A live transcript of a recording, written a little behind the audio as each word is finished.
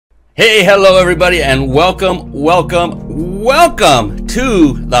Hey, hello everybody, and welcome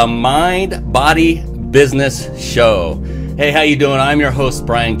to the Mind Body Business Show. Hey, how you doing? I'm your host,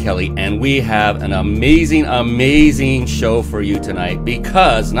 Brian Kelly, and we have an amazing show for you tonight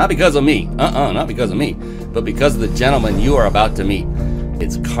because, not because of me, but because of the gentleman you are about to meet.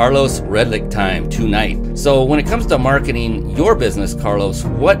 It's Carlos Redlich time tonight. So when it comes to marketing your business, Carlos,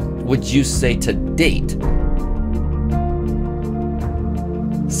 what would you say to date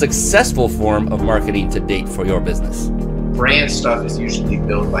successful form of marketing to date for your business? Brand stuff is usually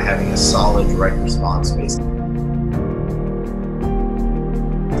built by having a solid direct response base.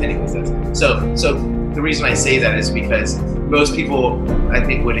 Anyways, so the reason I say that is because most people, I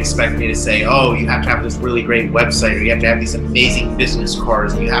think, would expect me to say, oh, you have to have this really great website, or you have to have these amazing business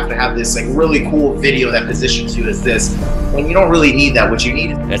cards, and you have to have this like really cool video that positions you as this. When you don't really need that. What you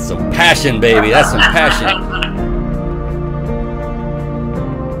need is that's some passion, baby. That's some passion.